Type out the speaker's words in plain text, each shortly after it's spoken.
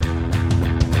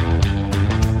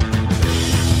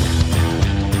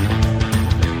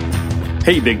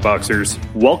Hey, big boxers.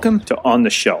 Welcome to On the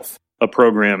Shelf, a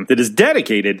program that is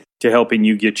dedicated to helping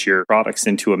you get your products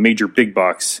into a major big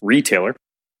box retailer.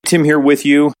 Tim here with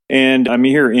you, and I'm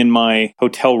here in my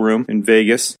hotel room in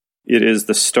Vegas. It is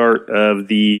the start of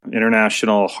the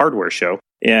International Hardware Show,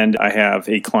 and I have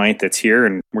a client that's here,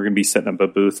 and we're going to be setting up a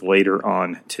booth later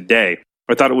on today.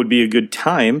 I thought it would be a good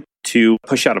time to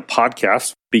push out a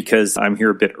podcast because I'm here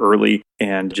a bit early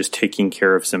and just taking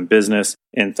care of some business,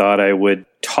 and thought I would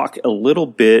talk a little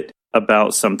bit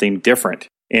about something different.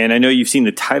 And I know you've seen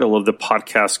the title of the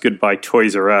podcast, Goodbye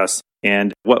Toys R Us.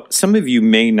 And what some of you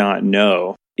may not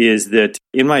know is that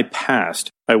in my past,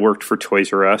 I worked for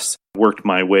Toys R Us, worked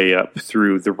my way up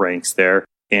through the ranks there,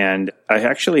 and I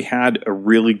actually had a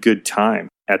really good time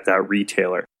at that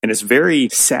retailer. And it's very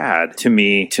sad to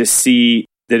me to see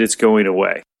that it's going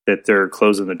away, that they're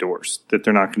closing the doors, that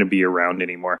they're not going to be around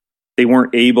anymore. They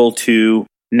weren't able to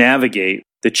navigate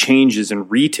the changes in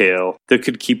retail that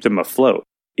could keep them afloat.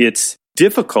 It's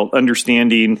difficult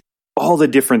understanding all the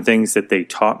different things that they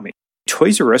taught me.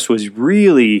 Toys R Us was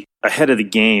really ahead of the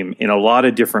game in a lot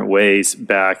of different ways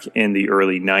back in the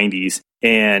early 90s.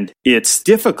 And it's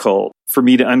difficult for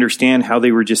me to understand how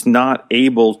they were just not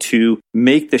able to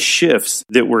make the shifts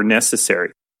that were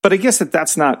necessary. But I guess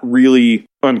that's not really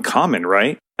uncommon,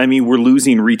 right? I mean, we're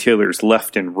losing retailers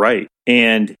left and right.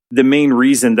 And the main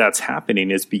reason that's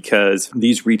happening is because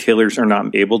these retailers are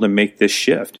not able to make this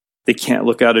shift. They can't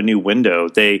look out a new window.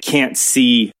 They can't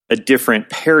see a different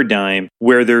paradigm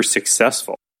where they're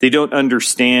successful. They don't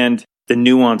understand the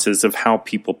nuances of how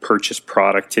people purchase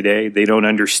product today. They don't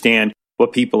understand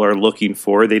what people are looking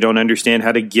for. They don't understand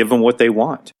how to give them what they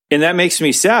want. And that makes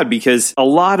me sad because a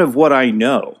lot of what I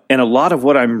know and a lot of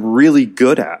what I'm really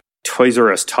good at, Toys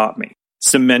R Us taught me.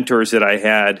 Some mentors that I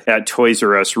had at Toys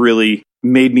R Us really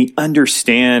made me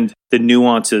understand the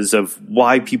nuances of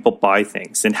why people buy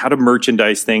things and how to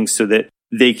merchandise things so that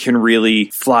they can really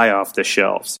fly off the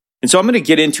shelves. And so I'm going to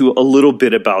get into a little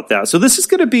bit about that. So this is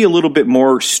going to be a little bit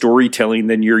more storytelling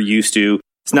than you're used to.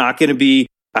 It's not going to be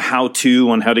a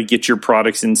how-to on how to get your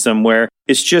products in somewhere.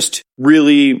 It's just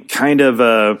really kind of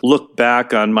a look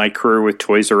back on my career with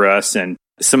Toys R Us and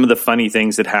some of the funny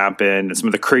things that happened and some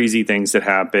of the crazy things that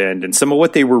happened and some of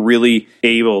what they were really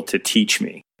able to teach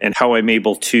me and how I'm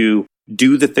able to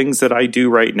do the things that I do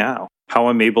right now, how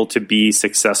I'm able to be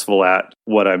successful at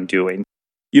what I'm doing.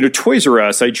 You know, Toys R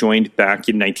Us, I joined back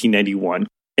in 1991,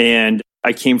 and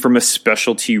I came from a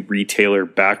specialty retailer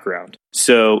background.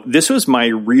 So this was my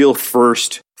real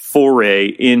first foray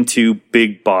into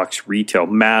big box retail,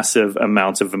 massive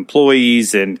amounts of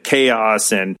employees and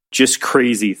chaos and just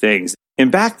crazy things.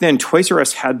 And back then, Toys R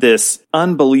Us had this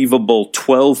unbelievable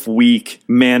 12-week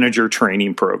manager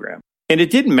training program. And it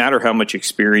didn't matter how much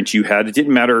experience you had. It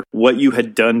didn't matter what you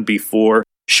had done before.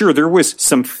 Sure, there was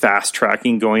some fast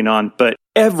tracking going on, but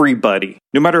everybody,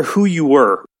 no matter who you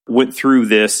were, went through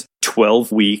this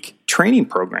 12-week training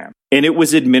program. And it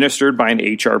was administered by an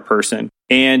HR person.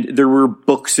 And there were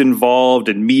books involved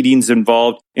and meetings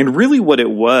involved. And really what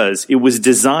it was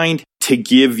designed to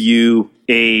give you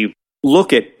a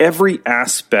look at every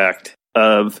aspect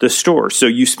of the store. So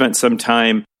you spent some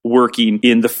time working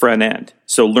in the front end.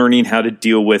 So learning how to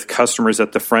deal with customers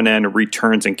at the front end and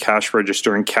returns and cash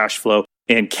register and cash flow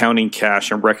and counting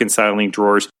cash and reconciling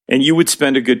drawers. And you would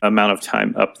spend a good amount of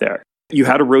time up there. You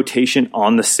had a rotation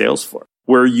on the sales floor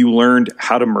where you learned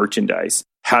how to merchandise,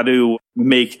 how to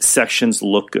make sections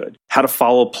look good, how to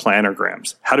follow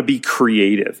planograms, how to be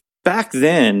creative. Back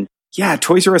then, yeah,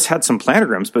 Toys R Us had some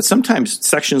planograms, but sometimes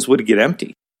sections would get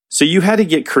empty. So you had to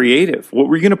get creative. What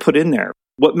were you going to put in there?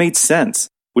 What made sense?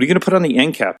 What are you going to put on the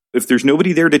end cap? If there's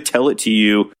nobody there to tell it to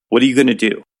you, what are you going to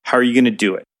do? How are you going to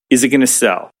do it? Is it going to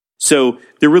sell? So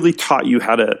they really taught you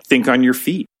how to think on your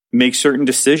feet, make certain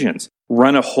decisions,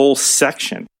 run a whole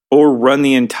section, or run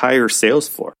the entire sales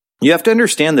floor. You have to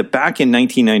understand that back in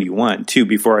 1991, too,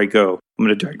 before I go, I'm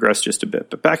going to digress just a bit,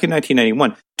 but back in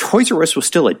 1991, Toys R Us was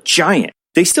still a giant.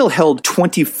 They still held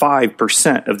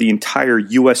 25% of the entire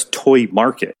U.S. toy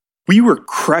market. We were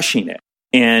crushing it,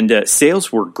 and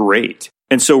sales were great.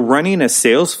 And so running a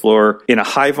sales floor in a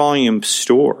high-volume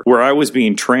store where I was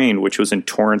being trained, which was in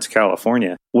Torrance,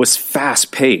 California, was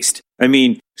fast-paced. I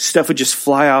mean, stuff would just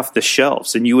fly off the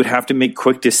shelves, and you would have to make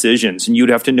quick decisions, and you'd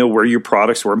have to know where your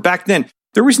products were. And back then,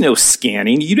 there was no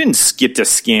scanning. You didn't get to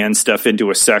scan stuff into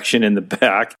a section in the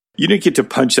back. You didn't get to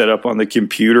punch that up on the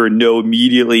computer and know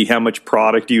immediately how much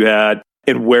product you had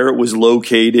and where it was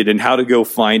located and how to go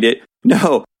find it.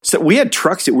 No. So we had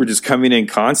trucks that were just coming in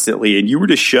constantly, and you were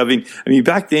just shoving. I mean,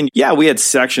 back then, yeah, we had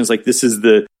sections like this is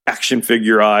the action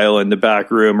figure aisle in the back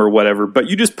room or whatever, but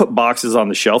you just put boxes on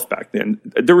the shelf back then.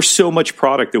 There was so much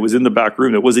product that was in the back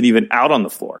room that wasn't even out on the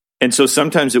floor. And so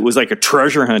sometimes it was like a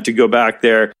treasure hunt to go back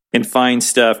there and find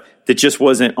stuff that just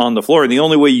wasn't on the floor. And the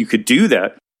only way you could do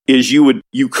that is you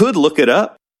could look it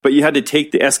up, but you had to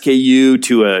take the SKU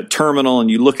to a terminal and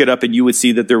you look it up and you would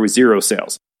see that there was 0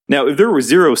 sales. Now, if there were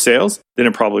 0 sales, then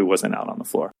it probably wasn't out on the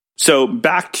floor. So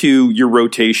back to your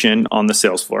rotation on the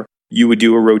sales floor, you would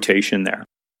do a rotation there.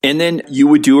 And then you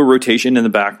would do a rotation in the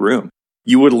back room.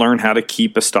 You would learn how to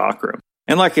keep a stock room.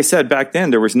 And like I said, back then,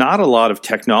 there was not a lot of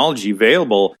technology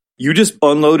available. You just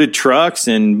unloaded trucks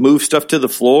and moved stuff to the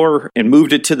floor and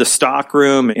moved it to the stock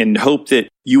room and hoped that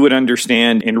you would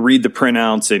understand and read the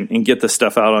printouts and get the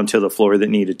stuff out onto the floor that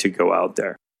needed to go out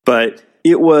there. But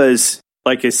it was,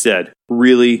 like I said,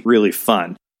 really, really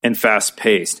fun and fast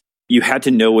paced. You had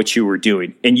to know what you were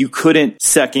doing and you couldn't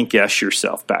second guess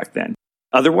yourself back then.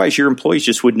 Otherwise, your employees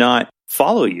just would not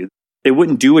follow you. They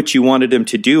wouldn't do what you wanted them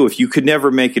to do if you could never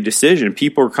make a decision.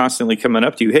 People are constantly coming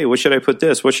up to you. Hey, what should I put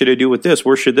this? What should I do with this?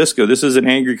 Where should this go? This is an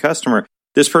angry customer.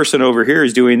 This person over here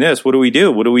is doing this. What do we do?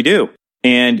 What do we do?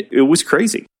 And it was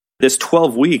crazy. This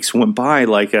 12 weeks went by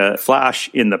like a flash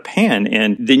in the pan.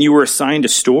 And then you were assigned a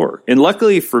store. And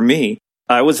luckily for me,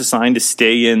 I was assigned to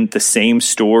stay in the same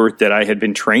store that I had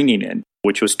been training in,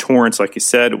 which was Torrance. Like I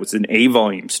said, it was an A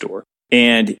volume store.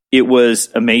 And it was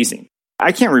amazing.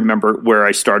 I can't remember where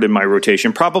I started my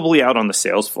rotation, probably out on the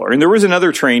sales floor. And there was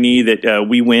another trainee that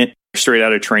we went straight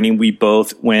out of training. We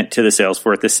both went to the sales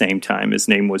floor at the same time. His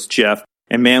name was Jeff.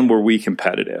 And man, were we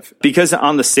competitive. Because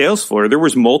on the sales floor, there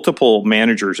was multiple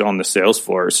managers on the sales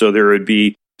floor. So there would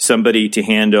be somebody to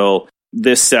handle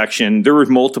this section. There were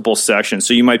multiple sections.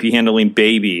 So you might be handling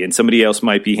baby and somebody else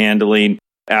might be handling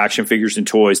action figures and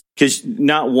toys. Because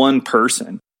not one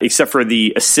person, except for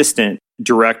the assistant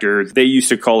director, they used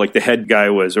to call like the head guy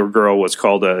was or girl was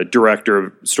called a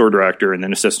director, store director, and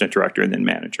then assistant director, and then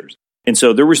managers. And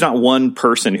so there was not one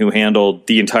person who handled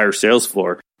the entire sales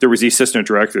floor. There was the assistant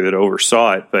director that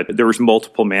oversaw it, but there was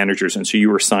multiple managers. And so you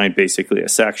were assigned basically a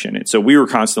section. And so we were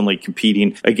constantly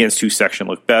competing against whose section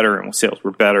looked better and sales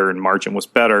were better and margin was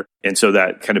better. And so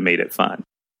that kind of made it fun.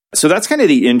 So that's kind of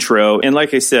the intro. And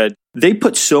like I said, they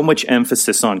put so much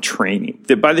emphasis on training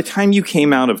that by the time you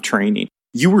came out of training,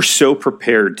 you were so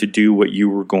prepared to do what you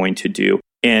were going to do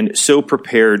and so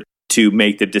prepared to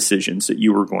make the decisions that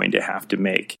you were going to have to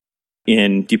make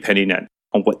in depending on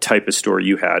what type of store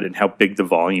you had and how big the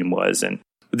volume was. And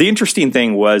the interesting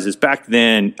thing is back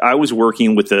then I was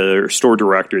working with a store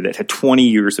director that had 20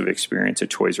 years of experience at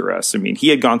Toys R Us. I mean, he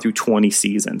had gone through 20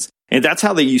 seasons. And that's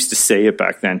how they used to say it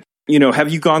back then. You know,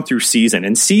 have you gone through season?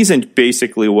 And season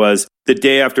basically was the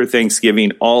day after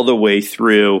Thanksgiving all the way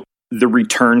through the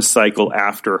return cycle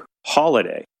after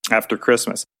holiday, after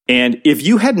Christmas. And if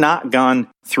you had not gone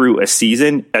through a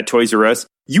season at Toys R Us,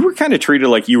 you were kind of treated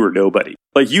like you were nobody.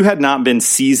 Like you had not been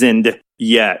seasoned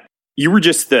yet. You were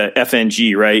just the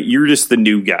FNG, right? You were just the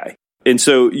new guy. And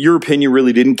so your opinion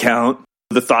really didn't count.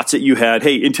 The thoughts that you had,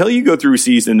 hey, until you go through a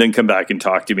season, then come back and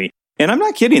talk to me. And I'm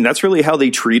not kidding. That's really how they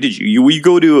treated you. You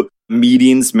go to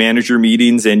meetings, manager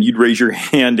meetings, and you'd raise your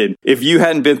hand. And if you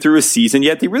hadn't been through a season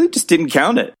yet, they really just didn't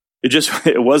count it.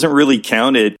 It wasn't really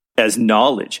counted as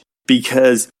knowledge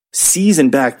because season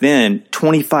back then,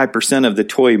 25% of the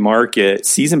toy market,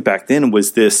 season back then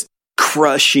was this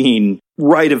crushing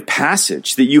rite of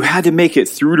passage that you had to make it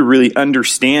through to really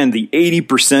understand the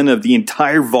 80% of the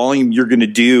entire volume you're going to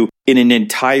do in an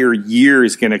entire year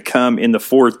is going to come in the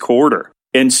fourth quarter.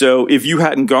 And so if you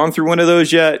hadn't gone through one of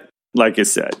those yet, like I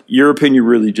said, your opinion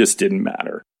really just didn't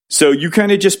matter. So you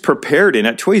kind of just prepared. And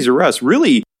at Toys R Us,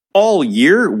 really all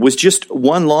year was just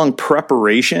one long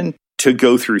preparation to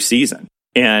go through season.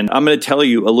 And I'm going to tell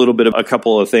you a little bit of a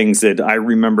couple of things that I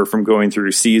remember from going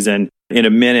through season in a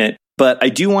minute. But I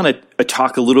do want to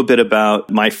talk a little bit about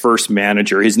my first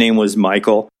manager. His name was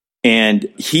Michael.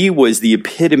 And he was the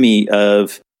epitome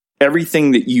of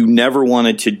everything that you never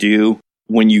wanted to do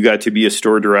when you got to be a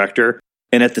store director.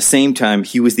 And at the same time,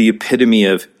 he was the epitome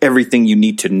of everything you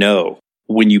need to know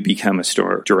when you become a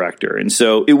store director. And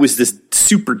so it was this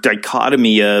super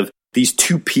dichotomy of these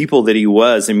two people that he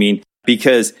was. I mean,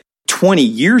 because 20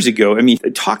 years ago, I mean,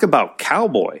 talk about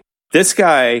cowboy. This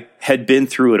guy had been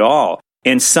through it all.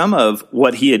 And some of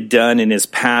what he had done in his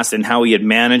past and how he had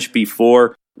managed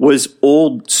before was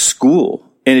old school.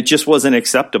 And it just wasn't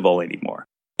acceptable anymore.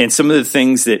 And some of the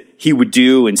things that he would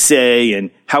do and say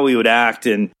and how he would act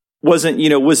and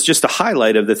was just a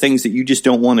highlight of the things that you just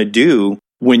don't want to do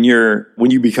when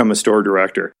you become a store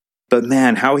director. but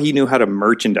man, how he knew how to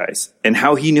merchandise and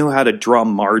how he knew how to draw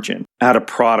margin out of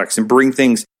products and bring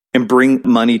things and bring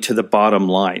money to the bottom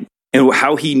line, and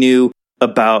how he knew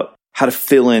about how to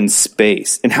fill in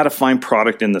space and how to find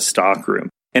product in the stockroom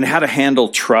and how to handle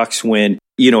trucks when,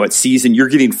 at season you're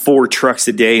getting 4 trucks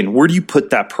a day, and where do you put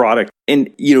that product?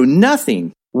 And,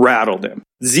 nothing rattled him.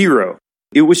 Zero.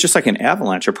 It was just like an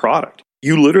avalanche of product.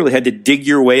 You literally had to dig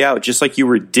your way out, just like you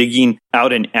were digging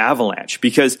out an avalanche,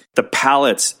 because the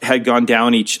pallets had gone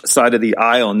down each side of the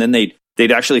aisle, and then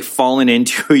they'd actually fallen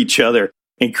into each other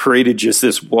and created just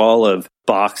this wall of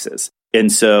boxes.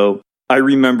 And so I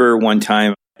remember one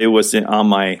time it was on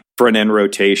my front end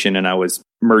rotation, and I was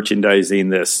merchandising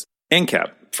this end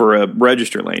cap for a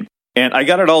register lane. And I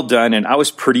got it all done, and I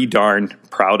was pretty darn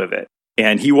proud of it.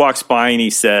 And he walks by and he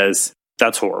says,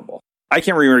 "That's horrible." I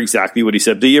can't remember exactly what he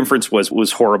said. The inference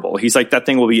was horrible. He's like, "That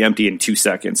thing will be empty in 2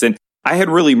 seconds." And I had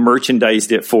really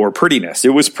merchandised it for prettiness. It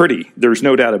was pretty. There's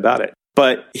no doubt about it.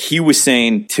 But he was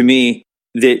saying to me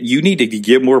that you need to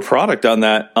get more product on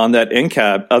that end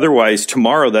cap. Otherwise,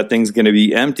 tomorrow that thing's going to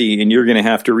be empty and you're going to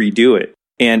have to redo it.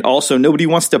 And also, nobody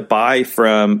wants to buy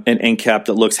from an end cap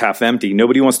that looks half empty.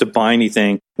 Nobody wants to buy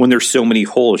anything when there's so many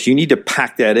holes. You need to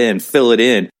pack that in, fill it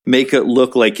in, make it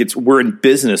look like we're in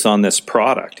business on this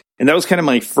product. And that was kind of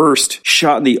my first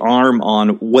shot in the arm on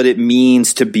what it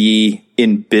means to be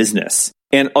in business.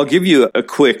 And I'll give you a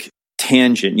quick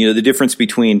tangent, the difference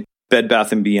between Bed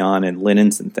Bath & Beyond and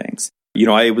Linens and things.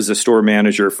 I was a store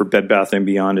manager for Bed Bath &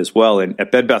 Beyond as well. And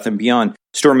at Bed Bath & Beyond,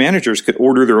 store managers could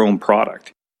order their own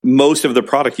product. Most of the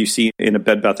product you see in a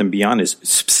Bed Bath & Beyond is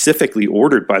specifically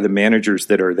ordered by the managers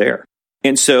that are there.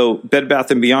 And so Bed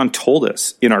Bath & Beyond told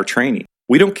us in our training,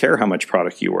 we don't care how much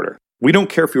product you order. We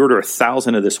don't care if you order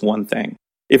 1,000 of this one thing.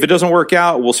 If it doesn't work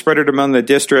out, we'll spread it among the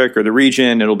district or the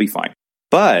region. It'll be fine.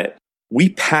 But we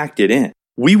packed it in.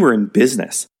 We were in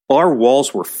business. Our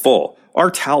walls were full. Our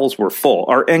towels were full.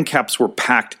 Our end caps were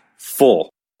packed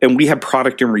full. And we had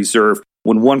product in reserve.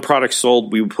 When one product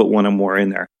sold, we would put one or more in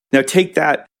there. Now take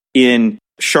that in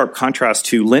sharp contrast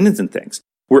to Linens and things,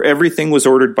 where everything was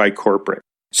ordered by corporate.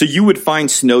 So you would find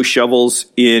snow shovels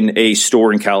in a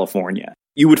store in California.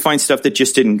 You would find stuff that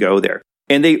just didn't go there.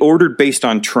 And they ordered based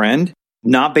on trend,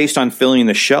 not based on filling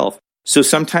the shelf. So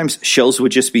sometimes shelves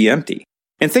would just be empty.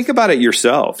 And think about it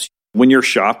yourselves. When you're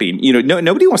shopping,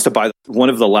 nobody wants to buy one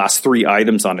of the last 3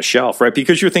 items on a shelf, right?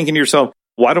 Because you're thinking to yourself,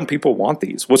 why don't people want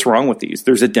these? What's wrong with these?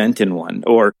 There's a dent in one,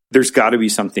 or there's got to be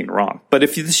something wrong. But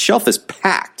if the shelf is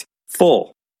packed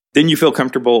full, then you feel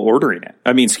comfortable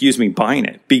buying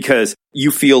it, because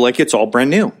you feel like it's all brand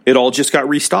new. It all just got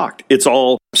restocked. It's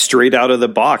all straight out of the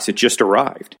box. It just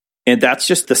arrived. And that's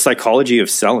just the psychology of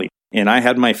selling. And I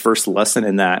had my first lesson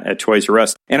in that at Toys R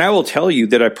Us. And I will tell you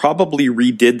that I probably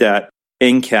redid that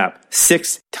end cap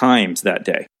 6 times that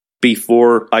day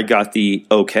before I got the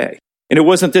okay. And it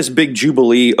wasn't this big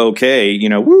jubilee okay,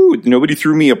 woo, nobody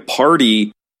threw me a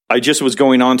party. I just was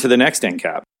going on to the next end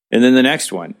cap, and then the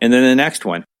next one, and then the next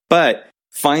one. But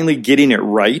finally getting it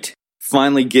right,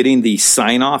 finally getting the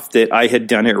sign off that I had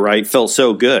done it right felt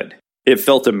so good. It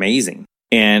felt amazing.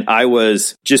 And I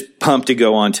was just pumped to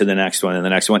go on to the next one and the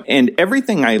next one. And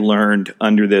everything I learned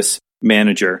under this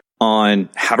manager on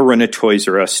how to run a Toys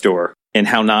R Us store and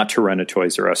how not to run a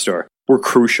Toys R Us store were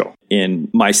crucial in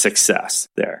my success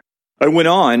there. I went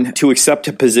on to accept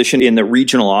a position in the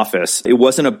regional office. It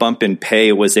wasn't a bump in pay.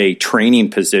 It was a training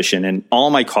position. And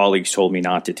all my colleagues told me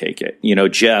not to take it.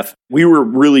 Jeff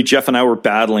and I were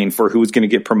battling for who was going to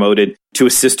get promoted to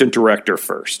assistant director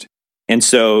first. And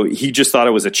so he just thought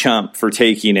I was a chump for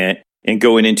taking it and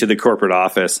going into the corporate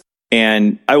office.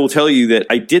 And I will tell you that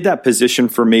I did that position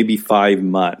for maybe 5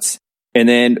 months. And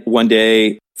then one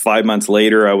day, 5 months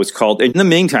later, I was called. In the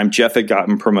meantime, Jeff had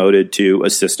gotten promoted to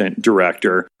assistant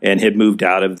director and had moved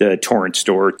out of the Torrance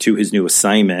store to his new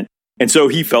assignment. And so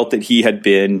he felt that he had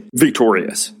been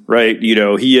victorious, right?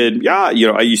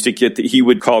 I used to he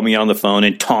would call me on the phone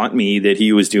and taunt me that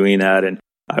he was doing that and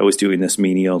I was doing this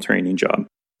menial training job.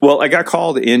 Well, I got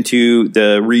called into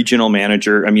the regional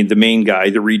manager, the main guy,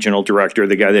 the regional director,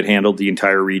 the guy that handled the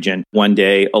entire region one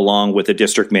day, along with a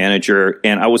district manager.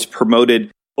 And I was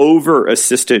promoted over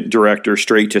assistant director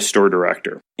straight to store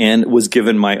director and was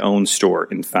given my own store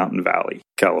in Fountain Valley,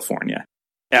 California.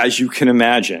 As you can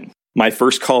imagine, my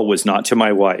first call was not to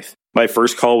my wife. My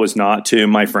first call was not to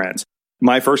my friends.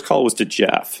 My first call was to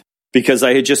Jeff, because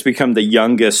I had just become the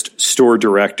youngest store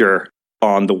director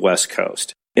on the West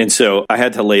Coast. And so I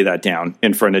had to lay that down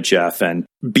in front of Jeff and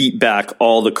beat back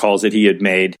all the calls that he had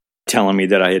made telling me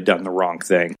that I had done the wrong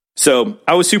thing. So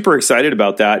I was super excited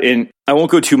about that. And I won't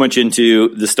go too much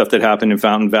into the stuff that happened in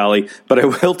Fountain Valley, but I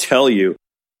will tell you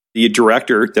the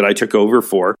director that I took over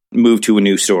for moved to a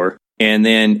new store. And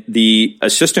then the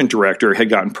assistant director had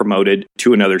gotten promoted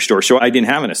to another store. So I didn't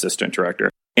have an assistant director.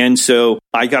 And so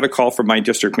I got a call from my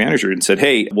district manager and said,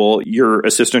 hey, well, your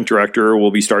assistant director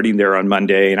will be starting there on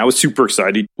Monday. And I was super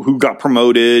excited. Who got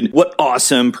promoted? What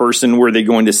awesome person were they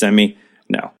going to send me?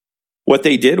 No. What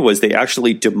they did was they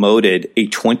actually demoted a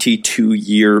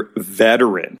 22-year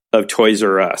veteran of Toys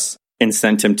R Us and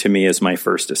sent him to me as my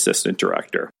first assistant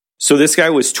director. So this guy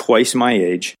was twice my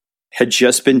age, had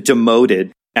just been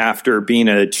demoted after being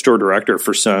a store director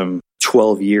for some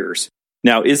 12 years.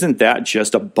 Now, isn't that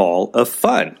just a ball of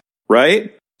fun,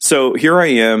 right? So here I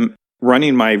am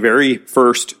running my very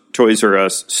first Toys R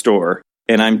Us store,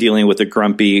 and I'm dealing with a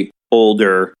grumpy,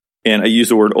 older, and I use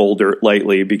the word older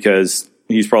lightly because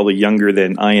he's probably younger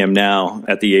than I am now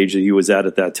at the age that he was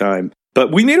at that time.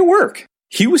 But we made it work.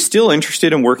 He was still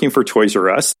interested in working for Toys R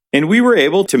Us, and we were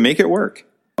able to make it work.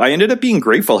 I ended up being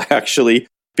grateful, actually,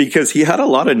 because he had a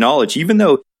lot of knowledge, even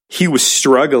though he was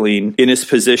struggling in his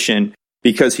position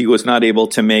because he was not able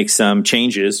to make some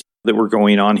changes that were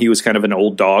going on. He was kind of an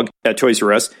old dog at Toys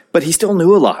R Us, but he still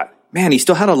knew a lot. Man, he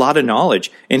still had a lot of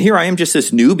knowledge. And here I am, just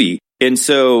this newbie. And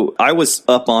so I was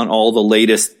up on all the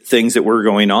latest things that were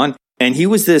going on. And he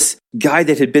was this guy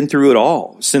that had been through it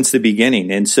all since the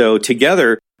beginning. And so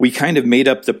together, we kind of made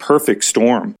up the perfect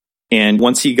storm. And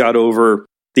once he got over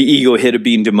the ego hit of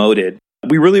being demoted,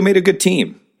 we really made a good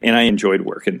team. And I enjoyed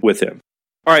working with him.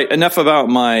 All right, enough about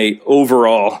my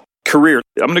overall career.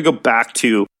 I'm going to go back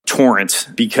to Torrance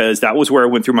because that was where I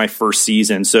went through my first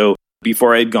season. So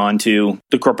before I had gone to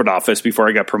the corporate office, before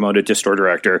I got promoted to store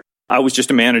director, I was just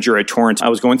a manager at Torrance. I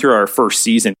was going through our first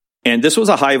season. And this was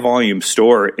a high volume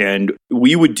store, and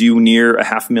we would do near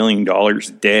 $500,000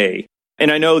 a day.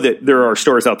 And I know that there are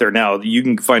stores out there now that you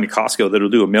can find a Costco that'll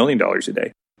do $1 million a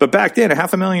day. But back then,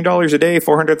 $500,000 a day,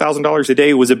 $400,000 a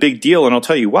day was a big deal. And I'll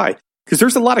tell you why. Because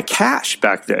there's a lot of cash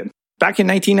back then. Back in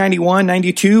 1991,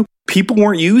 92, people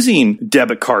weren't using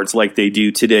debit cards like they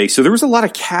do today. So there was a lot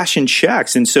of cash and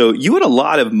checks. And so you had a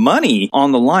lot of money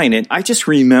on the line. And I just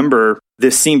remember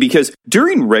this scene because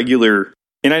during regular,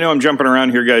 and I know I'm jumping around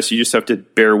here, guys, so you just have to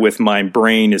bear with my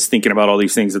brain is thinking about all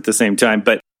these things at the same time.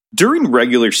 But during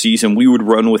regular season, we would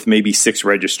run with maybe 6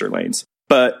 register lanes.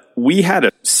 But we had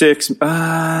a 6,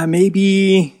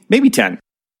 maybe 10.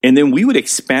 And then we would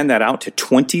expand that out to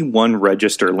 21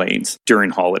 register lanes during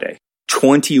holiday.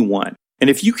 21. And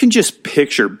if you can just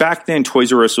picture, back then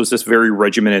Toys R Us was this very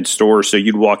regimented store. So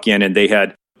you'd walk in and they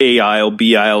had A aisle,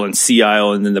 B aisle, and C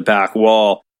aisle, and then the back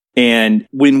wall. And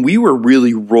when we were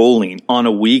really rolling on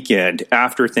a weekend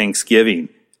after Thanksgiving,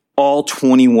 all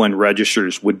 21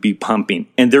 registers would be pumping.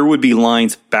 And there would be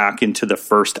lines back into the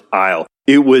first aisle.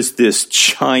 It was this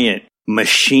giant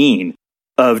machine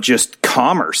of just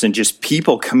commerce and just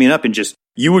people coming up and just,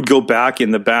 you would go back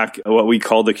in the back, what we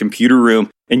call the computer room,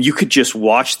 and you could just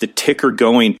watch the ticker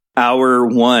going, hour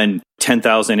 1,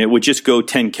 10,000. It would just go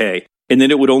 10K. And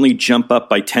then it would only jump up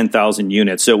by 10,000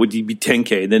 units. So it would be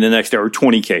 10K, then the next hour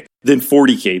 20K, then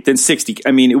 40K, then 60K.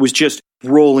 I mean, it was just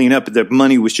rolling up. The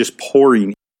money was just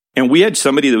pouring. And we had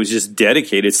somebody that was just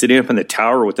dedicated, sitting up in the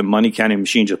tower with the money counting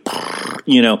machine,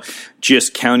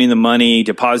 just counting the money,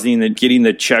 depositing, getting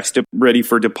the checks ready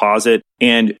for deposit.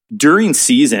 And during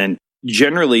season,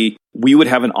 generally, we would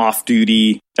have an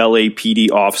off-duty LAPD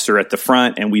officer at the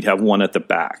front, and we'd have one at the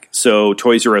back. So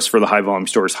Toys R Us for the high-volume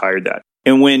stores hired that.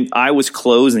 And when I was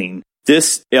closing,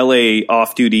 this LA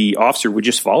off-duty officer would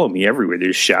just follow me everywhere. They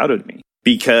just shouted at me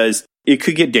because it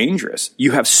could get dangerous. You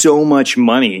have so much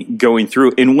money going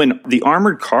through. And when the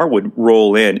armored car would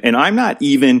roll in, and I'm not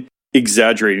even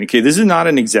exaggerating, okay, this is not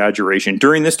an exaggeration.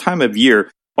 During this time of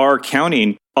year, our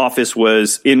accounting office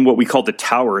was in what we call the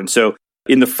tower. And so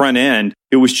in the front end,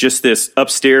 it was just this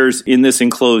upstairs in this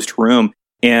enclosed room.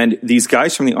 And these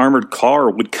guys from the armored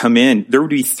car would come in. There would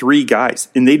be 3 guys,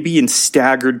 and they'd be in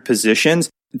staggered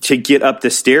positions to get up the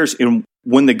stairs. And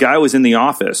when the guy was in the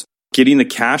office getting the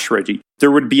cash ready, there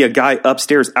would be a guy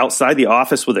upstairs outside the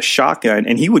office with a shotgun,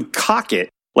 and he would cock it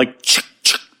like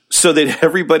so that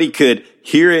everybody could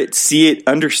hear it, see it,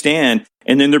 understand.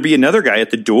 And then there'd be another guy at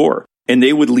the door, and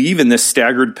they would leave in this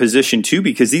staggered position too,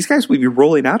 because these guys would be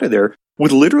rolling out of there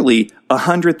with literally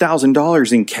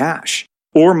 $100,000 in cash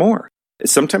or more.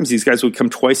 Sometimes these guys would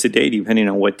come twice a day, depending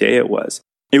on what day it was.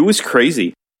 It was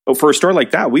crazy. But for a store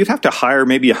like that, we'd have to hire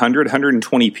maybe 100,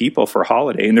 120 people for a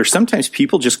holiday. And there's sometimes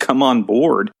people just come on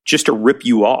board just to rip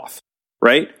you off,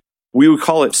 right? We would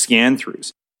call it scan-throughs.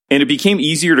 And it became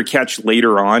easier to catch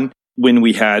later on when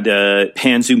we had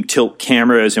pan, zoom, tilt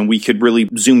cameras, and we could really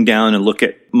zoom down and look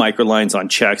at microlines on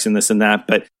checks and this and that.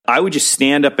 But I would just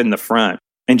stand up in the front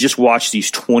and just watch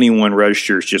these 21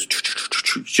 registers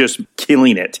just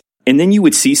killing it. And then you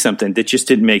would see something that just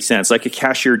didn't make sense, like a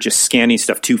cashier just scanning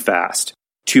stuff too fast.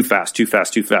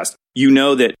 You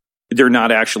know that they're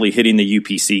not actually hitting the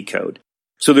UPC code.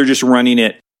 So they're just running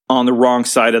it on the wrong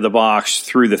side of the box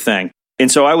through the thing.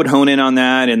 And so I would hone in on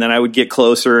that, and then I would get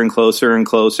closer and closer and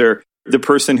closer. The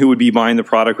person who would be buying the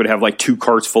product would have like 2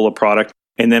 carts full of product,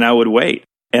 and then I would wait,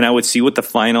 and I would see what the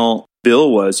final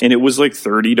bill was, and it was like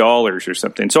 $30 or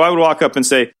something. So I would walk up and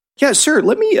say, yeah, sir,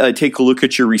 let me take a look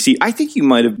at your receipt. I think you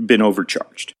might have been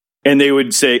overcharged. And they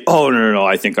would say, oh, no,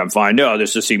 I think I'm fine. No,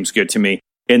 this just seems good to me.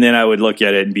 And then I would look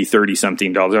at it and be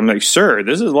 $30-something. I'm like, sir,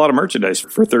 this is a lot of merchandise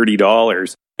for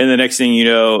 $30. And the next thing you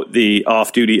know, the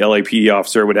off-duty LAPD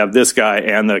officer would have this guy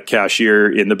and the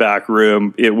cashier in the back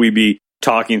room. We'd be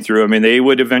talking through them, and they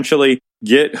would eventually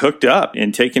get hooked up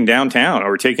and taken downtown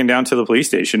or taken down to the police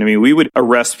station. I mean, we would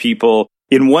arrest people.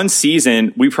 In one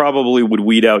season, we probably would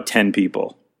weed out 10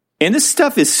 people. And this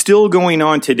stuff is still going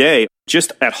on today.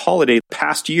 Just at holiday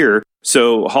past year,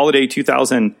 so holiday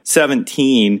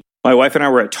 2017, my wife and I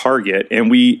were at Target, and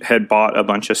we had bought a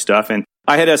bunch of stuff, and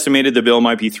I had estimated the bill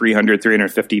might be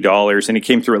 $350, and it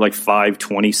came through at like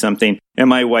 $520 something, and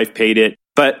my wife paid it.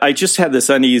 But I just had this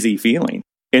uneasy feeling.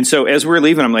 And so as we were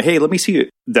leaving, I'm like, hey, let me see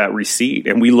that receipt.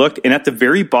 And we looked, and at the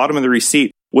very bottom of the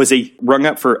receipt was rung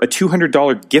up for a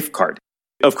 $200 gift card.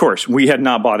 Of course, we had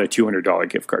not bought a $200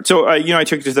 gift card. So, I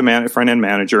took it to the front-end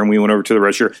manager, and we went over to the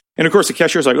register. And of course, the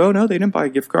cashier was like, oh, no, they didn't buy a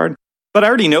gift card. But I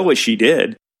already know what she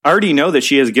did. I already know that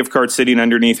she has a gift card sitting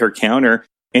underneath her counter,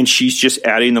 and she's just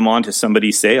adding them on to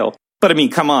somebody's sale. But I mean,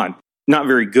 come on, not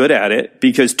very good at it,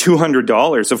 because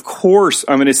 $200, of course,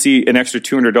 I'm going to see an extra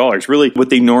 $200. Really, what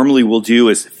they normally will do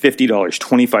is $50,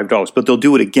 $25, but they'll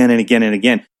do it again and again and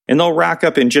again. And they'll rack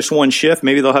up in just one shift.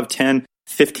 Maybe they'll have 10,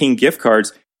 15 gift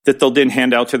cards that they'll then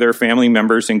hand out to their family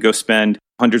members and go spend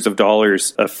hundreds of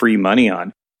dollars of free money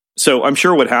on. So I'm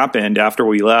sure what happened after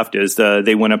we left is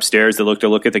they went upstairs, they looked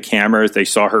at the cameras, they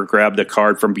saw her grab the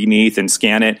card from beneath and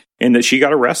scan it, and that she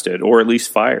got arrested or at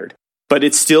least fired. But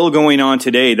it's still going on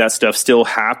today. That stuff still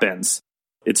happens.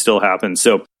 It still happens.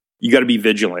 So you got to be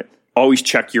vigilant. Always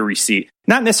check your receipt.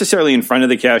 Not necessarily in front of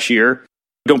the cashier.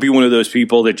 Don't be one of those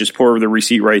people that just pour over the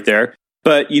receipt right there.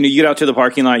 But, you get out to the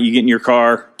parking lot, you get in your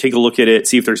car, take a look at it,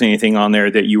 see if there's anything on there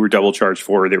that you were double charged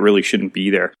for that really shouldn't be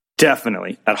there.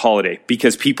 Definitely at holiday,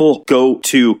 because people go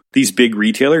to these big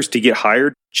retailers to get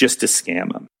hired just to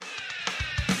scam them.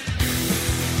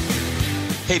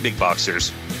 Hey, Big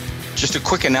Boxers. Just a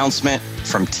quick announcement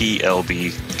from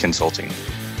TLB Consulting.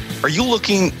 Are you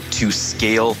looking to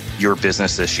scale your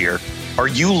business this year? Are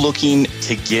you looking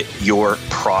to get your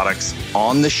products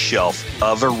on the shelf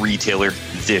of a retailer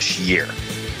this year?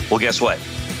 Well, guess what?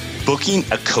 Booking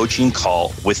a coaching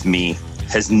call with me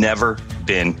has never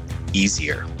been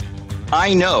easier.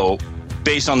 I know,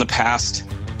 based on the past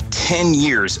 10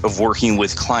 years of working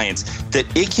with clients, that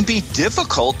it can be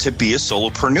difficult to be a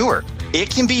solopreneur. It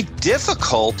can be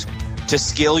difficult to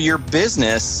scale your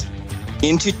business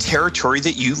into territory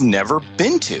that you've never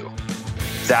been to.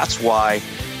 That's why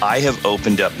I have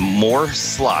opened up more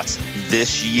slots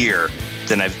this year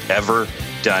than I've ever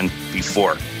done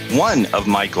before. One of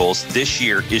my goals this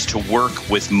year is to work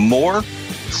with more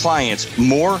clients,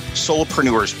 more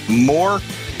solopreneurs, more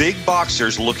big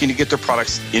boxers looking to get their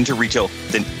products into retail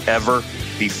than ever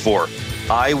before.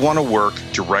 I want to work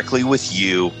directly with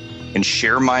you and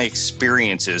share my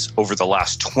experiences over the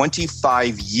last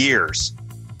 25 years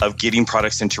of getting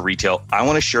products into retail. I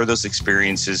want to share those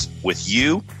experiences with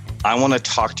you. I want to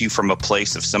talk to you from a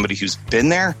place of somebody who's been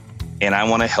there, and I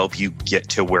want to help you get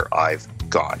to where I've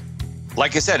gone.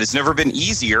 Like I said, it's never been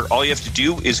easier. All you have to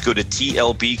do is go to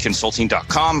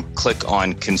tlbconsulting.com, click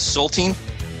on consulting,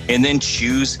 and then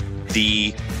choose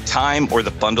the time or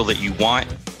the bundle that you want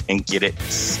and get it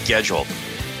scheduled.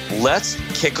 Let's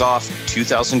kick off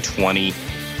 2020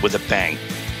 with a bang.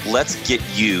 Let's get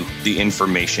you the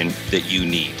information that you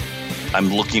need. I'm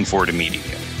looking forward to meeting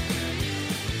you.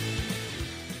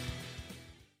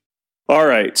 All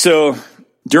right. So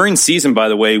during season, by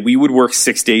the way, we would work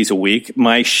 6 days a week.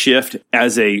 My shift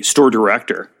as a store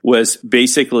director was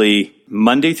basically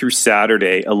Monday through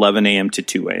Saturday, 11 a.m. to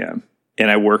 2 a.m.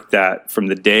 And I worked that from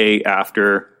the day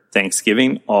after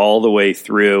Thanksgiving all the way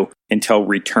through until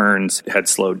returns had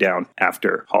slowed down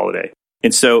after holiday.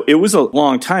 And so it was a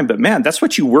long time, but man, that's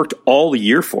what you worked all the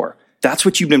year for. That's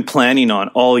what you've been planning on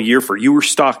all year for. You were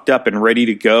stocked up and ready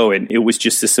to go, and it was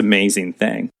just this amazing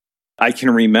thing. I can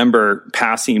remember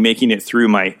making it through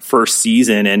my first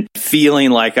season and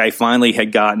feeling like I finally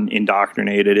had gotten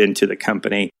indoctrinated into the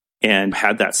company and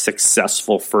had that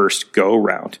successful first go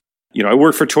round. I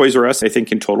worked for Toys R Us, I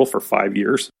think in total for 5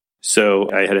 years. So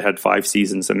I had 5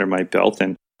 seasons under my belt.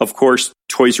 And of course,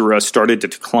 Toys R Us started to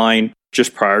decline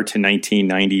just prior to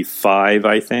 1995,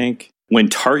 I think, when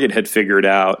Target had figured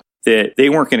out that they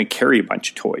weren't going to carry a bunch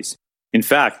of toys. In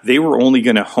fact, they were only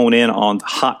going to hone in on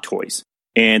hot toys.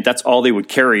 And that's all they would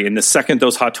carry. And the second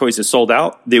those hot toys had sold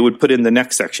out, they would put in the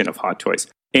next section of hot toys.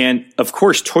 And of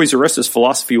course, Toys R Us's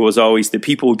philosophy was always that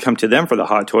people would come to them for the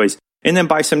hot toys and then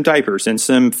buy some diapers and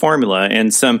some formula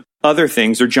and some other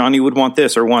things, or Johnny would want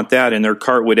this or want that, and their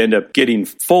cart would end up getting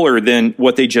fuller than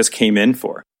what they just came in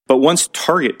for. But once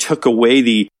Target took away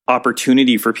the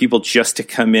opportunity for people just to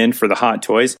come in for the hot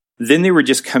toys, then they were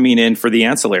just coming in for the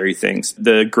ancillary things,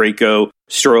 the Graco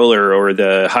stroller or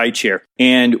the high chair.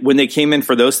 And when they came in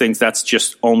for those things, that's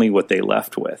just only what they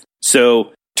left with.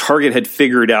 So Target had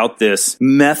figured out this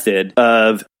method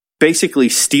of basically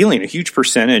stealing a huge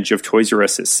percentage of Toys R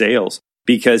Us's sales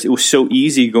because it was so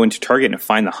easy to go into Target and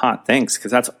find the hot things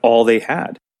because that's all they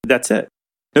had. That's it.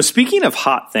 Now, speaking of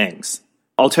hot things,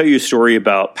 I'll tell you a story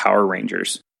about Power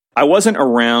Rangers. I wasn't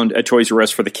around at Toys R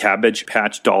Us for the Cabbage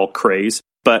Patch doll craze,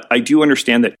 but I do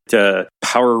understand that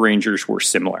Power Rangers were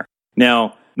similar.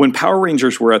 Now, when Power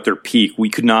Rangers were at their peak, we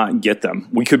could not get them.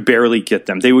 We could barely get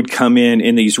them. They would come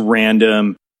in these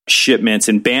random shipments,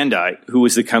 and Bandai, who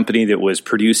was the company that was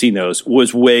producing those,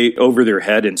 was way over their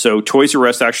head. And so Toys R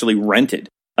Us actually rented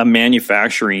a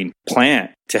manufacturing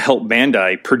plant to help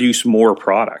Bandai produce more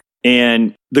product.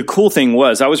 And the cool thing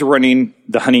was I was running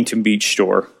the Huntington Beach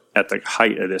store at the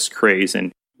height of this craze,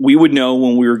 and we would know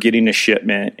when we were getting a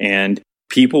shipment, and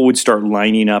people would start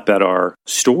lining up at our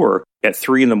store at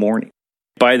 3 a.m.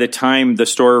 By the time the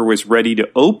store was ready to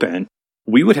open,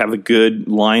 we would have a good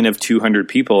line of 200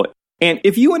 people. And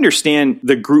if you understand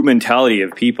the group mentality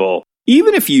of people,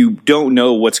 even if you don't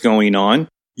know what's going on,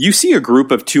 you see a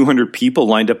group of 200 people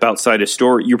lined up outside a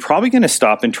store, you're probably going to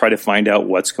stop and try to find out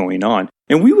what's going on.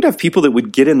 And we would have people that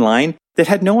would get in line that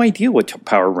had no idea what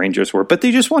Power Rangers were, but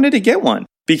they just wanted to get one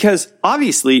because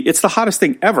obviously it's the hottest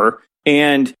thing ever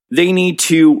and they need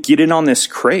to get in on this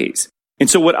craze. And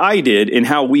so what I did and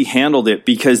how we handled it,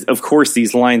 because of course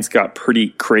these lines got pretty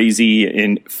crazy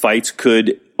and fights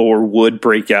could or would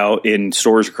break out in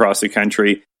stores across the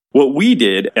country. What we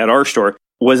did at our store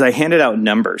was I handed out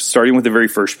numbers, starting with the very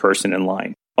first person in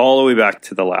line, all the way back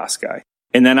to the last guy.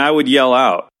 And then I would yell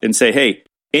out and say, hey,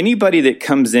 anybody that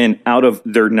comes in out of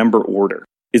their number order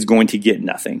is going to get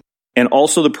nothing. And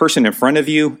also the person in front of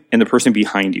you and the person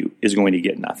behind you is going to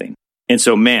get nothing. And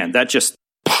so, man, that just,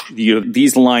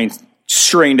 these lines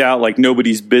strained out like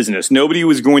nobody's business. Nobody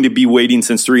was going to be waiting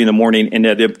since 3 a.m. and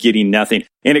ended up getting nothing.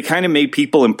 And it kind of made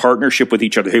people in partnership with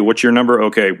each other. Hey, what's your number?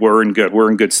 Okay, we're in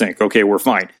good sync. Okay, we're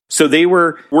fine. So they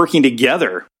were working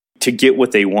together to get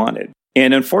what they wanted.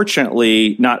 And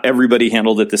unfortunately, not everybody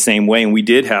handled it the same way. And we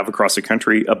did have across the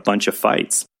country a bunch of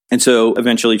fights. And so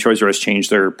eventually Toys R Us changed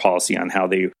their policy on how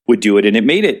they would do it. And it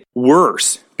made it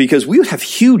worse because we would have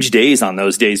huge days on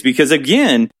those days because,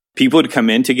 again, people would come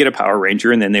in to get a Power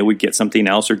Ranger and then they would get something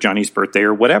else or Johnny's birthday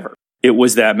or whatever. It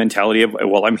was that mentality of,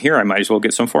 well, I'm here. I might as well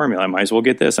get some formula. I might as well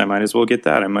get this. I might as well get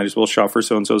that. I might as well shop for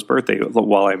so-and-so's birthday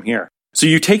while I'm here. So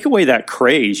you take away that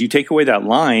craze, you take away that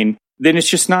line, then it's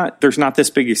just not, there's not this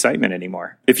big excitement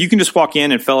anymore. If you can just walk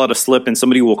in and fill out a slip and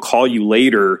somebody will call you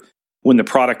later when the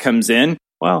product comes in,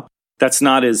 well, that's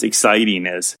not as exciting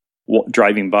as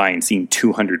driving by and seeing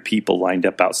 200 people lined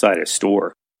up outside a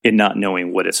store and not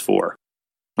knowing what it's for.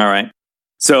 All right.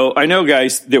 So I know,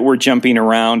 guys, that we're jumping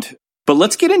around, but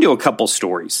let's get into a couple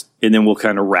stories and then we'll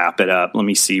kind of wrap it up. Let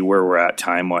me see where we're at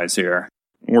time-wise here.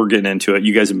 We're getting into it.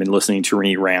 You guys have been listening to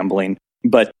me rambling,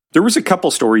 but there was a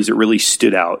couple stories that really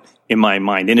stood out in my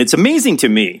mind. And it's amazing to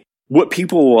me what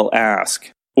people will ask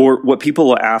or what people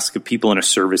will ask of people in a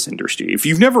service industry. If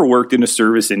you've never worked in a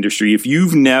service industry, if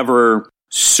you've never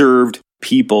served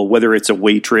people, whether it's a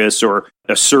waitress or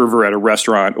a server at a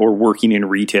restaurant or working in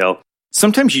retail,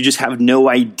 sometimes you just have no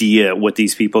idea what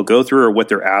these people go through or what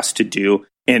they're asked to do.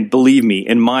 And believe me,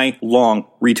 in my long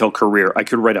retail career, I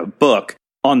could write a book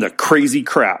on the crazy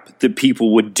crap that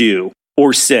people would do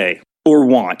or say or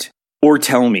want or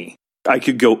tell me. I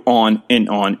could go on and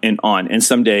on and on. And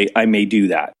someday I may do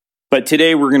that. But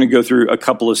today we're going to go through a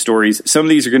couple of stories. Some of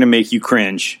these are going to make you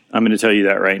cringe. I'm going to tell you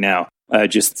that right now,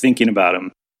 just thinking about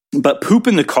them. But poop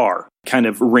in the car kind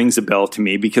of rings a bell to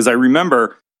me because I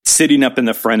remember sitting up in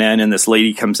the front end and this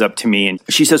lady comes up to me and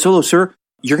she says, hello, sir,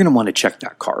 you're going to want to check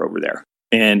that car over there.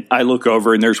 And I look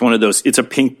over and there's one of those, it's a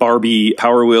pink Barbie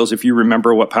Power Wheels. If you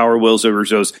remember what Power Wheels are,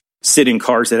 those sit-in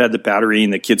cars that had the battery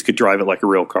and the kids could drive it like a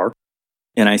real car.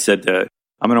 And I said, I'm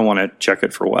going to want to check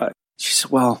it for what? She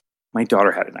said, well, my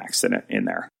daughter had an accident in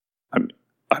there. I'm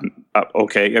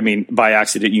Okay, I mean, by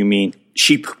accident, you mean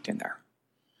she pooped in there.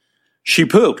 She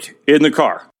pooped in the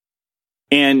car.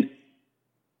 And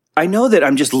I know that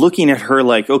I'm just looking at her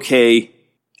like, okay,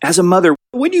 as a mother,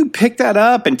 would you pick that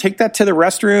up and take that to the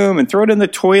restroom and throw it in the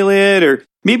toilet? Or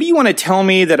maybe you want to tell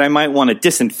me that I might want to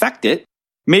disinfect it.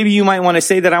 Maybe you might want to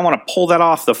say that I want to pull that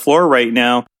off the floor right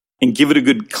now and give it a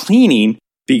good cleaning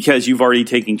because you've already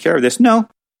taken care of this. No,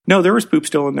 there was poop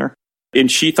still in there.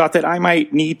 And she thought that I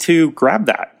might need to grab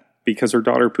that because her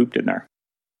daughter pooped in there.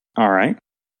 All right.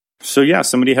 So yeah,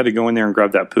 somebody had to go in there and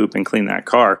grab that poop and clean that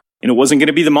car. And it wasn't going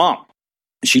to be the mom.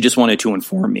 She just wanted to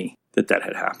inform me that that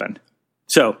had happened.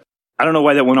 So I don't know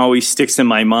why that one always sticks in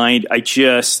my mind. I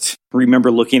just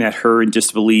remember looking at her in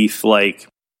disbelief like,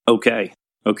 okay,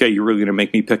 you're really going to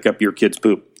make me pick up your kid's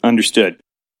poop. Understood.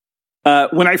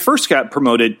 When I first got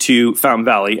promoted to Fountain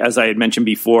Valley, as I had mentioned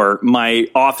before, my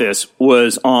office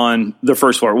was on the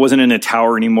first floor. It wasn't in a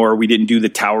tower anymore. We didn't do the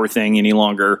tower thing any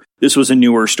longer. This was a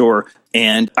newer store.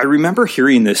 And I remember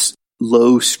hearing this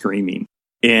low screaming,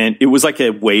 and it was like a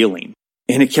wailing.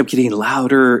 And it kept getting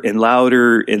louder and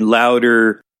louder and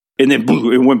louder. And then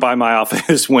boom, it went by my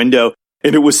office window.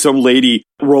 And it was some lady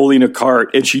rolling a cart.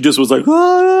 And she just was like,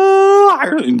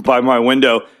 by my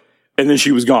window. And then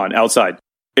she was gone outside.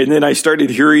 And then I started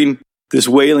hearing this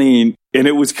wailing, and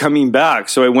it was coming back.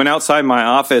 So I went outside my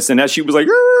office, and as she was like,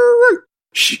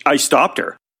 I stopped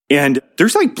her. And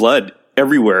there's like blood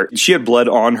everywhere. She had blood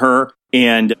on her,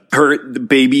 and the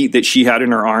baby that she had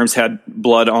in her arms had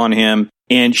blood on him.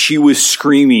 And she was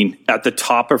screaming at the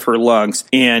top of her lungs.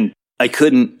 And I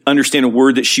couldn't understand a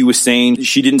word that she was saying.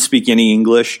 She didn't speak any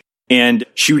English. And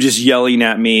she was just yelling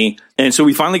at me. And so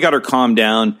we finally got her calmed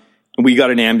down. We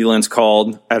got an ambulance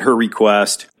called at her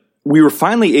request. We were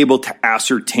finally able to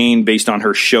ascertain based on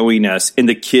her showing us. And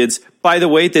the kids, by the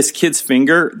way, this kid's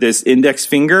finger, this index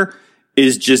finger,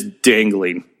 is just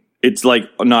dangling. It's like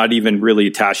not even really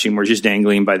attaching. We're just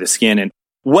dangling by the skin. And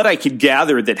what I could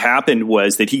gather that happened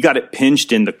was that he got it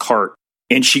pinched in the cart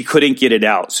and she couldn't get it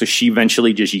out. So she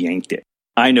eventually just yanked it.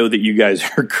 I know that you guys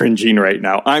are cringing right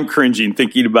now. I'm cringing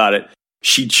thinking about it.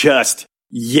 She just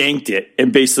yanked it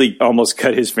and basically almost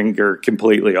cut his finger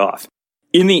completely off.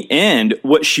 In the end,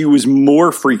 what she was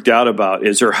more freaked out about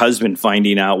is her husband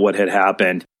finding out what had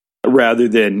happened rather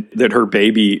than that her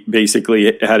baby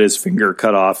basically had his finger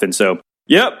cut off. And so,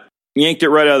 yanked it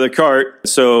right out of the cart.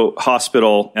 So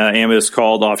hospital, ambulance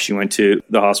called off. She went to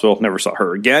the hospital, never saw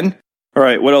her again. All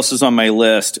right, what else is on my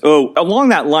list? Oh, along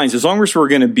that lines, as long as we're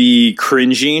going to be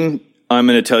cringing, I'm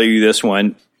going to tell you this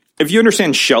one. If you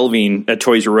understand shelving at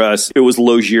Toys R Us, it was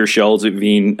Logier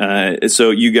shelving, so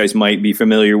you guys might be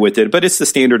familiar with it. But it's the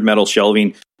standard metal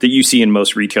shelving that you see in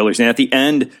most retailers. And at the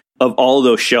end of all of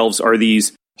those shelves are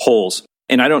these holes.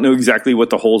 And I don't know exactly what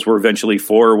the holes were eventually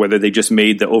for, or whether they just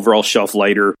made the overall shelf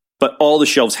lighter. But all the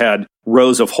shelves had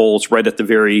rows of holes right at the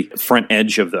very front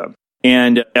edge of them.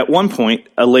 And at one point,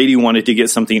 a lady wanted to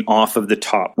get something off of the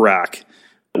top rack,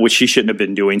 which she shouldn't have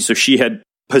been doing. So she had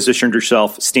positioned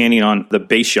herself standing on the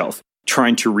base shelf,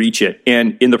 trying to reach it.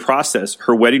 And in the process,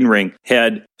 her wedding ring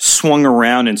had swung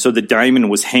around. And so the diamond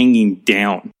was hanging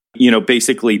down,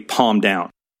 basically palm down.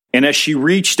 And as she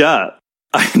reached up,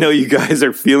 I know you guys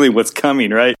are feeling what's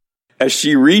coming, right? As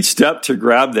she reached up to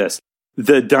grab this,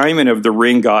 the diamond of the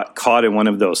ring got caught in one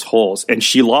of those holes. And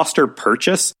she lost her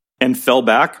purchase and fell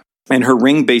back. And her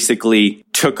ring basically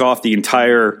took off the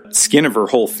entire skin of her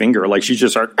whole finger. Like she's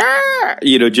just like,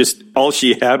 just all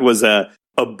she had was a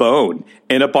bone.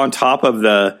 And up on top of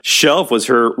the shelf was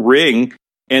her ring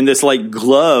and this like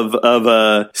glove of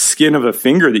a skin of a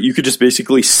finger that you could just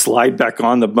basically slide back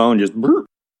on the bone. That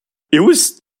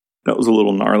was a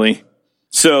little gnarly.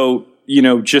 So,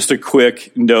 just a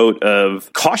quick note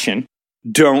of caution.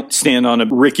 Don't stand on a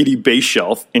rickety base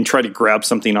shelf and try to grab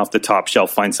something off the top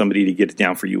shelf. Find somebody to get it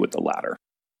down for you with the ladder.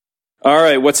 All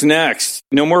right, what's next?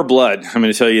 No more blood. I'm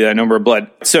going to tell you that, no more blood.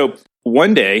 So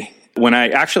one day when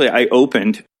I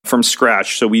opened from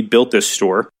scratch, so we built this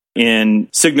store in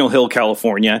Signal Hill,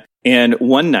 California. And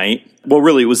one night, well,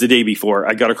 really it was the day before,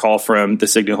 I got a call from the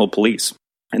Signal Hill police.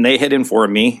 And they had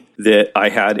informed me that I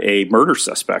had a murder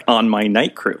suspect on my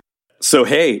night crew. So,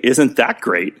 hey, isn't that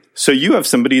great? So you have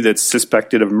somebody that's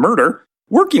suspected of murder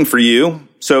working for you.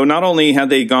 So not only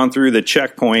had they gone through the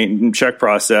checkpoint and check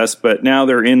process, but now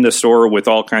they're in the store with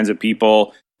all kinds of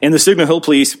people. And the Signal Hill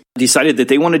police decided that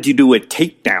they wanted to do a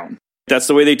takedown. That's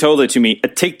the way they told it to me. A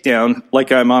takedown,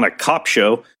 like I'm on a cop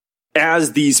show.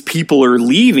 As these people are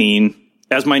leaving,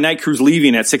 as my night crew's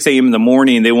leaving at 6 a.m. in the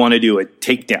morning, they want to do a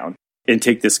takedown and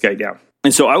take this guy down.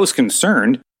 And so I was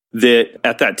concerned that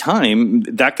at that time,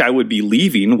 that guy would be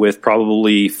leaving with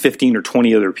probably 15 or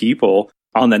 20 other people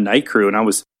on the night crew. And I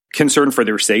was concerned for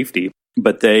their safety,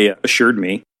 but they assured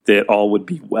me that all would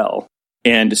be well.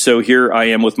 And so here I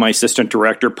am with my assistant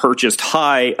director perched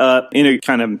high up in a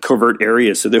kind of covert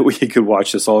area so that we could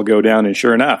watch this all go down. And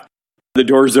sure enough, the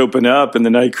doors open up and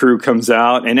the night crew comes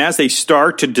out. And as they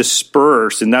start to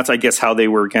disperse, and that's, I guess, how they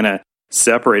were going to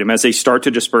separate them, as they start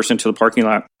to disperse into the parking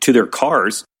lot to their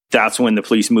cars, that's when the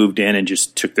police moved in and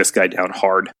just took this guy down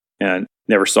hard and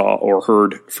never saw or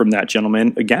heard from that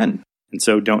gentleman again. And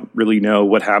so don't really know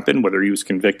what happened, whether he was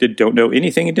convicted, don't know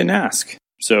anything and didn't ask.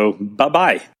 So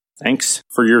bye-bye. Thanks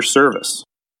for your service.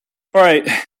 All right,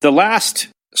 the last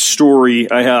story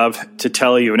I have to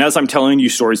tell you, and as I'm telling you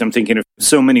stories, I'm thinking of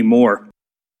so many more.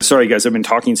 Sorry, guys, I've been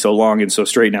talking so long and so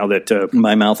straight now that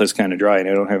my mouth is kind of dry and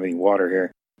I don't have any water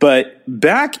here. But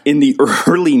back in the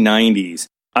early 90s,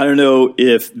 I don't know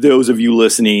if those of you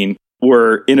listening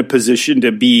were in a position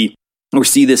to be or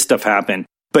see this stuff happen,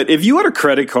 but if you had a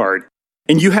credit card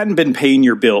and you hadn't been paying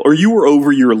your bill or you were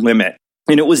over your limit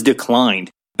and it was declined,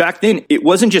 back then, it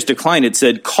wasn't just declined, it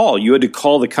said call. You had to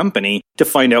call the company to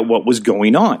find out what was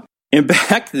going on. And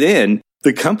back then,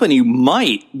 the company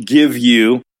might give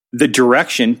you the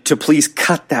direction to please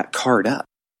cut that card up.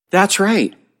 That's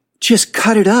right. Just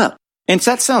cut it up. And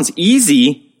that sounds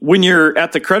easy when you're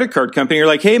at the credit card company. You're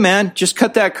like, hey, man, just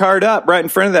cut that card up right in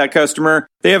front of that customer.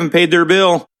 They haven't paid their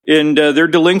bill and they're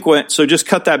delinquent, so just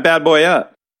cut that bad boy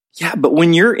up. Yeah, but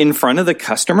when you're in front of the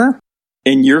customer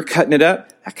and you're cutting it up,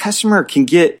 that customer can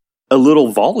get a little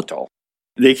volatile.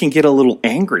 They can get a little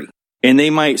angry and they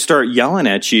might start yelling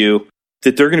at you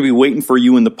that they're going to be waiting for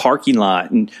you in the parking lot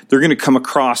and they're going to come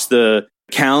across the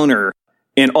counter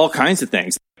and all kinds of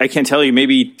things. I can tell you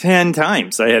maybe 10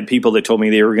 times I had people that told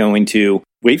me they were going to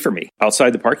wait for me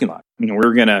outside the parking lot. We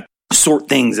were going to sort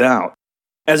things out.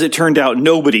 As it turned out,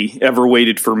 nobody ever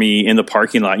waited for me in the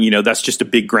parking lot. That's just a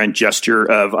big grand gesture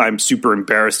of I'm super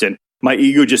embarrassed and my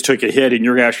ego just took a hit and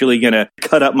you're actually going to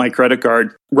cut up my credit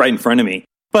card right in front of me.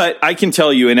 But I can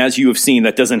tell you, and as you have seen,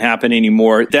 that doesn't happen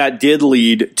anymore. That did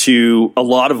lead to a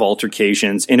lot of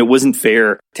altercations, and it wasn't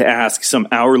fair to ask some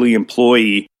hourly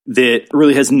employee that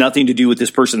really has nothing to do with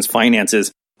this person's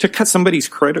finances to cut somebody's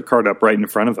credit card up right in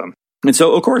front of them. And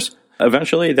so, of course,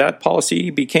 eventually that policy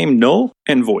became null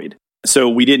and void. So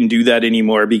we didn't do that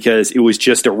anymore because it was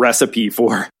just a recipe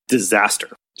for disaster.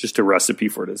 Just a recipe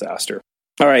for disaster.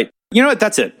 All right. You know what?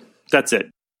 That's it. That's it.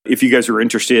 If you guys are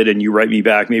interested and you write me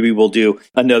back, maybe we'll do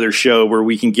another show where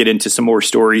we can get into some more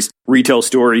stories, retail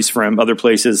stories from other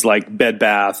places like Bed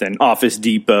Bath and Office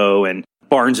Depot and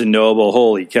Barnes & Noble.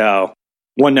 Holy cow.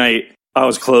 One night I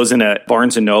was closing at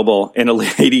Barnes & Noble and a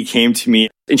lady came to me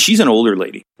and she's an older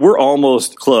lady. We're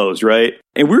almost closed, right?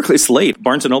 And it's late.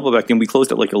 Barnes & Noble back then, we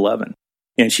closed at like 11.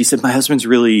 And she said, my husband's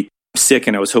really sick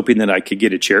and I was hoping that I could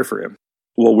get a chair for him.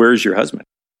 Well, where's your husband?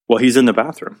 Well, he's in the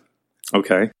bathroom.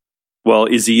 Okay. Well,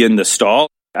 is he in the stall?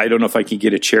 I don't know if I can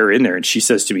get a chair in there. And she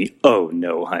says to me, oh,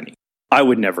 no, honey. I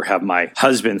would never have my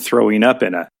husband throwing up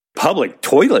in a public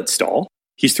toilet stall.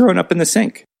 He's throwing up in the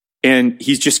sink. And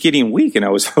he's just getting weak. And I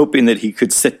was hoping that he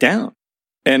could sit down.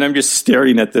 And I'm just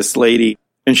staring at this lady.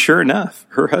 And sure enough,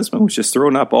 her husband was just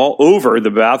throwing up all over the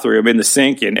bathroom, in the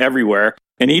sink and everywhere.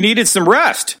 And he needed some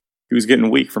rest. He was getting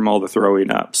weak from all the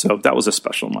throwing up. So that was a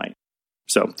special night.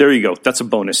 So there you go. That's a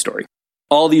bonus story.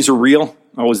 All these are real.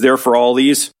 I was there for all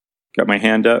these. Got my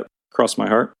hand up, crossed my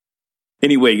heart.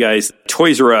 Anyway, guys,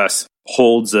 Toys R Us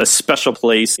holds a special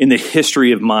place in the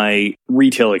history of my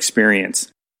retail experience.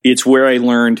 It's where I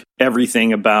learned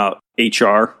everything about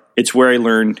HR. It's where I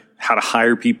learned how to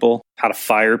hire people, how to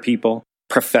fire people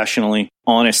professionally,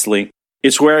 honestly.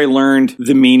 It's where I learned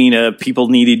the meaning of people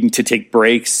needing to take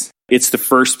breaks. It's the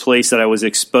first place that I was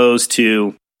exposed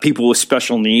to people with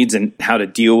special needs and how to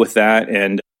deal with that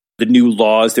and the new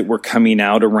laws that were coming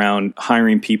out around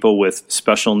hiring people with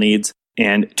special needs.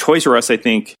 And Toys R Us, I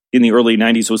think, in the early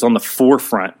 90s was on the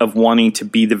forefront of wanting to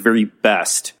be the very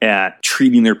best at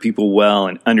treating their people well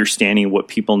and understanding what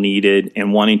people needed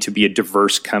and wanting to be a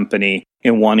diverse company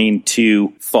and wanting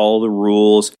to follow the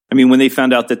rules. I mean, when they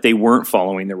found out that they weren't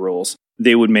following the rules,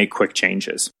 they would make quick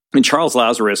changes. And Charles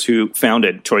Lazarus, who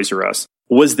founded Toys R Us,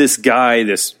 was this guy,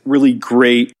 this really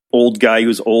great old guy who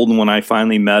was old. And when I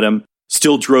finally met him,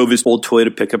 still drove his old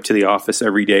Toyota pickup to the office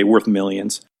every day, worth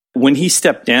millions. When he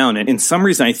stepped down, and in some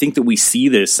reason I think that we see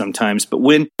this sometimes, but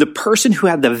when the person who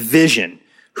had the vision,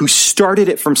 who started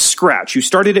it from scratch, who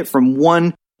started it from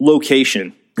one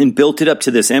location and built it up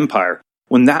to this empire,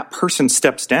 when that person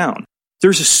steps down,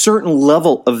 there's a certain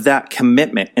level of that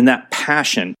commitment and that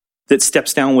passion that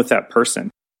steps down with that person.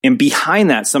 And behind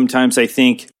that, sometimes I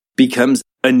think becomes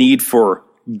a need for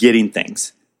getting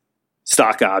things,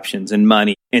 stock options and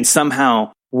money, and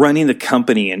somehow running the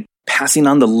company and passing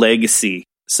on the legacy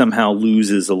somehow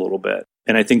loses a little bit.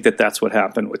 And I think that that's what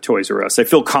happened with Toys R Us. I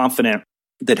feel confident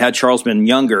that had Charles been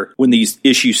younger, when these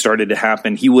issues started to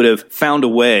happen, he would have found a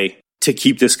way to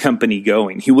keep this company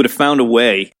going. He would have found a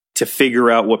way to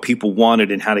figure out what people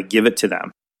wanted and how to give it to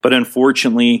them. But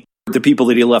unfortunately, the people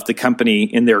that he left the company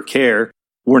in their care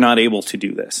were not able to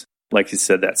do this. Like I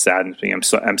said, that saddens me.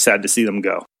 I'm sad to see them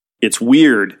go. It's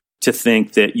weird to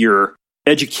think that your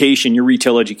education, your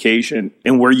retail education,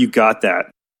 and where you got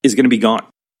that is going to be gone.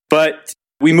 But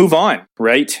we move on,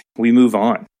 right? We move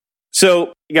on.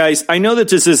 So, guys, I know that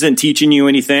this isn't teaching you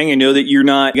anything. I know that you're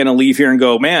not going to leave here and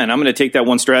go, man, I'm going to take that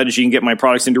one strategy and get my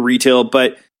products into retail.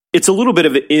 But it's a little bit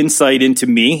of an insight into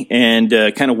me and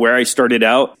kind of where I started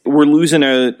out. We're losing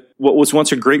what was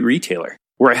once a great retailer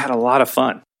where I had a lot of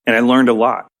fun and I learned a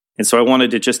lot. And so I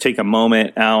wanted to just take a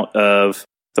moment out of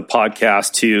the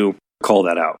podcast to call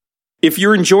that out. If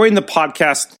you're enjoying the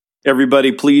podcast,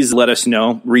 everybody, please let us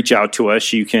know. Reach out to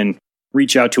us. You can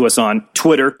reach out to us on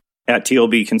Twitter at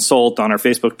TLB Consult, on our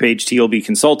Facebook page, TLB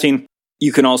Consulting.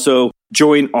 You can also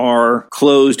join our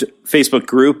closed Facebook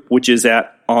group, which is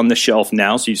at On the Shelf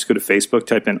Now. So you just go to Facebook,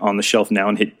 type in On the Shelf Now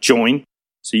and hit join.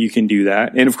 So you can do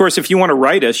that. And of course, if you want to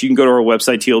write us, you can go to our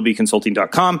website,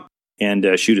 tlbconsulting.com,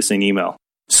 and shoot us an email.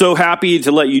 So happy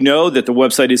to let you know that the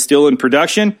website is still in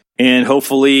production. And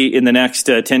hopefully in the next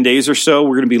 10 days or so,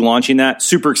 we're going to be launching that.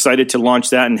 Super excited to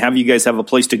launch that and have you guys have a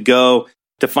place to go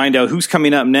to find out who's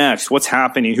coming up next, what's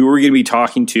happening, who we're going to be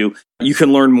talking to. You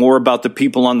can learn more about the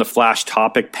people on the Flash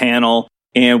Topic panel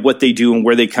and what they do and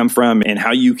where they come from and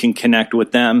how you can connect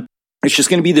with them. It's just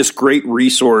going to be this great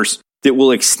resource that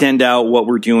will extend out what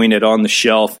we're doing at On the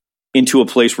Shelf into a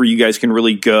place where you guys can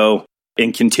really go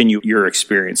and continue your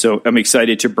experience. So I'm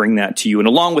excited to bring that to you. And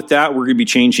along with that, we're going to be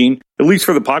changing, at least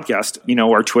for the podcast,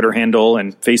 our Twitter handle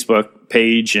and Facebook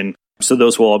page. And so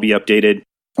those will all be updated.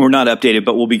 Or not updated,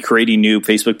 but we'll be creating new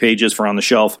Facebook pages for On the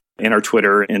Shelf and our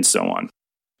Twitter and so on.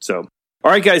 So,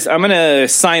 all right, guys, I'm going to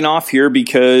sign off here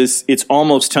because it's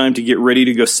almost time to get ready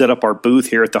to go set up our booth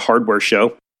here at the Hardware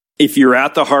Show. If you're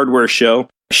at the Hardware Show,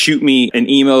 shoot me an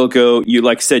email.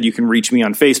 Like I said, you can reach me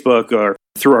on Facebook or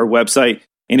through our website.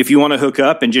 And if you want to hook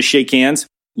up and just shake hands,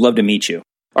 love to meet you.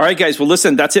 All right, guys. Well,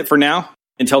 listen, that's it for now.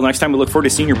 Until next time, we look forward to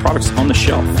seeing your products on the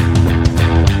shelf.